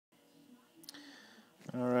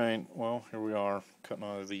Alright, well, here we are, cutting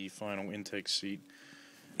out of the final intake seat.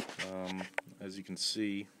 As you can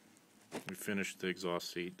see, we finished the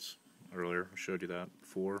exhaust seats earlier. I showed you that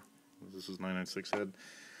before. This is 996 head.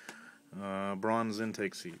 Bronze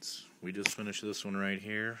intake seats. We just finished this one right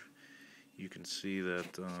here. You can see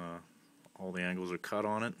that all the angles are cut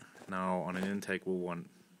on it. Now, on an intake, we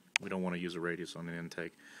don't want to use a radius on an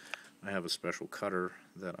intake. I have a special cutter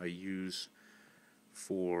that I use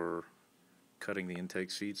for cutting the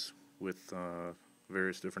intake seats with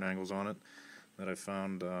various different angles on it that I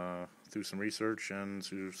found through some research and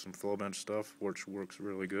through some flow bench stuff, which works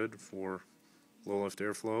really good for low lift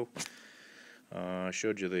airflow. I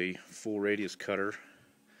showed you the full radius cutter,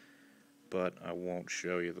 but I won't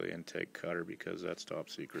show you the intake cutter because that's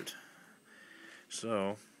top secret.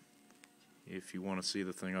 So if you want to see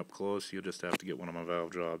the thing up close, you'll just have to get one of my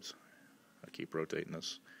valve jobs. I keep rotating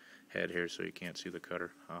this head here so you can't see the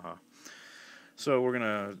cutter. Haha. So we're going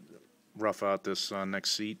to rough out this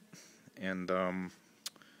next seat and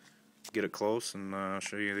get it close and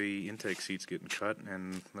show you the intake seats getting cut,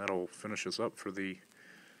 and that'll finish us up for the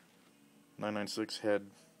 996 head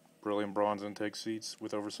beryllium bronze intake seats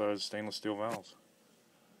with oversized stainless steel valves.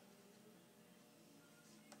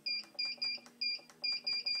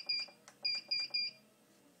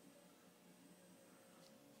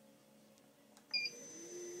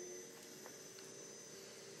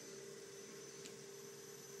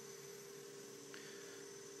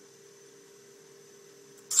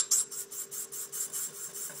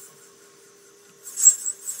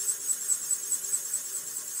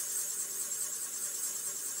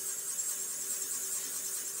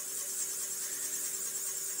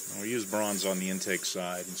 We use bronze on the intake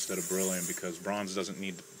side instead of beryllium because bronze doesn't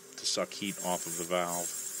need to suck heat off of the valve.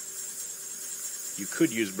 You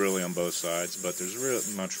could use beryllium on both sides, but there's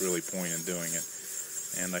much point in doing it.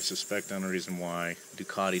 And I suspect the only reason why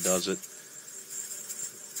Ducati does it,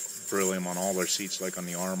 beryllium on all their seats, like on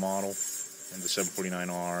the R model, and the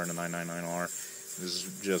 749R and the 999R, is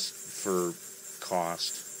just for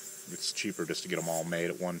cost. It's cheaper just to get them all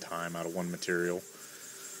made at one time out of one material.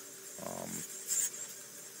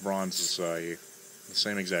 Bronze is the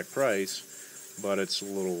same exact price, but it's a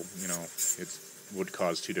little, it would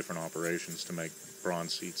cause two different operations to make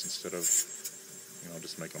bronze seats instead of,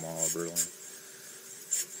 just making them all beryllium.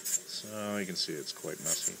 So you can see it's quite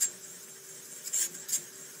messy.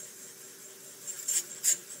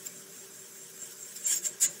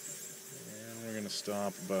 And we're going to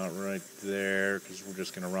stop about right there because we're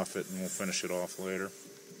just going to rough it and we'll finish it off later.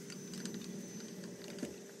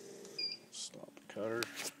 Stop the cutter.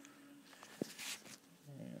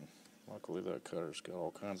 And luckily that cutter's got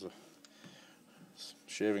all kinds of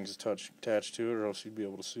shavings attached to it, or else you'd be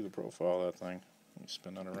able to see the profile of that thing. Let me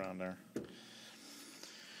spin that around there.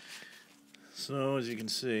 So as you can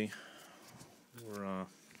see, we're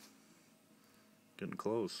getting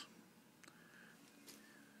close.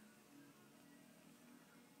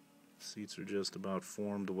 Seats are just about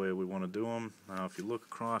formed the way we want to do them. Now if you look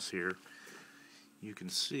across here, you can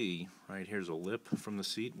see right here's a lip from the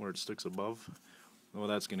seat where it sticks above. Well,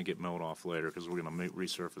 that's going to get milled off later because we're going to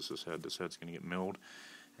resurface this head. This head's going to get milled,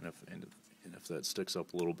 and if that sticks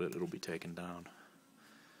up a little bit, it'll be taken down.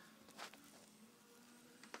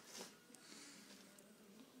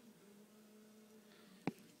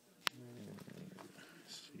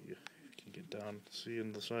 See if you can get down. See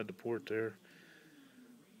inside the port there.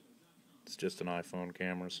 It's just an iPhone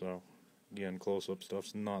camera, so again, close-up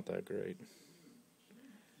stuff's not that great.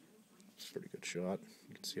 It's a pretty good shot.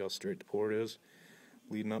 You can see how straight the port is,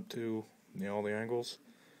 leading up to all the angles.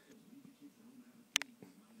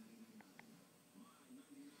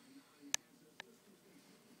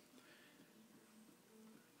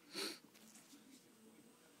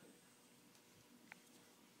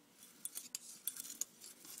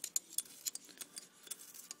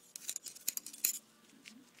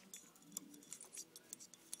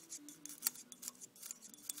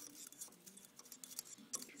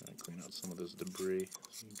 Clean out some of this debris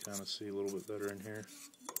so you can kind of see a little bit better in here.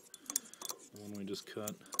 The one we just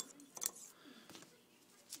cut.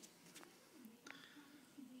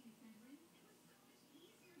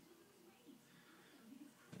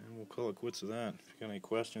 And we'll call it quits with that. If you got any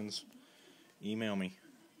questions, email me,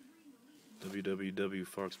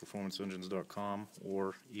 www.foxperformanceengines.com,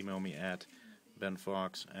 or email me at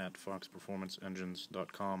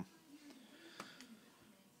benfox@foxperformanceengines.com.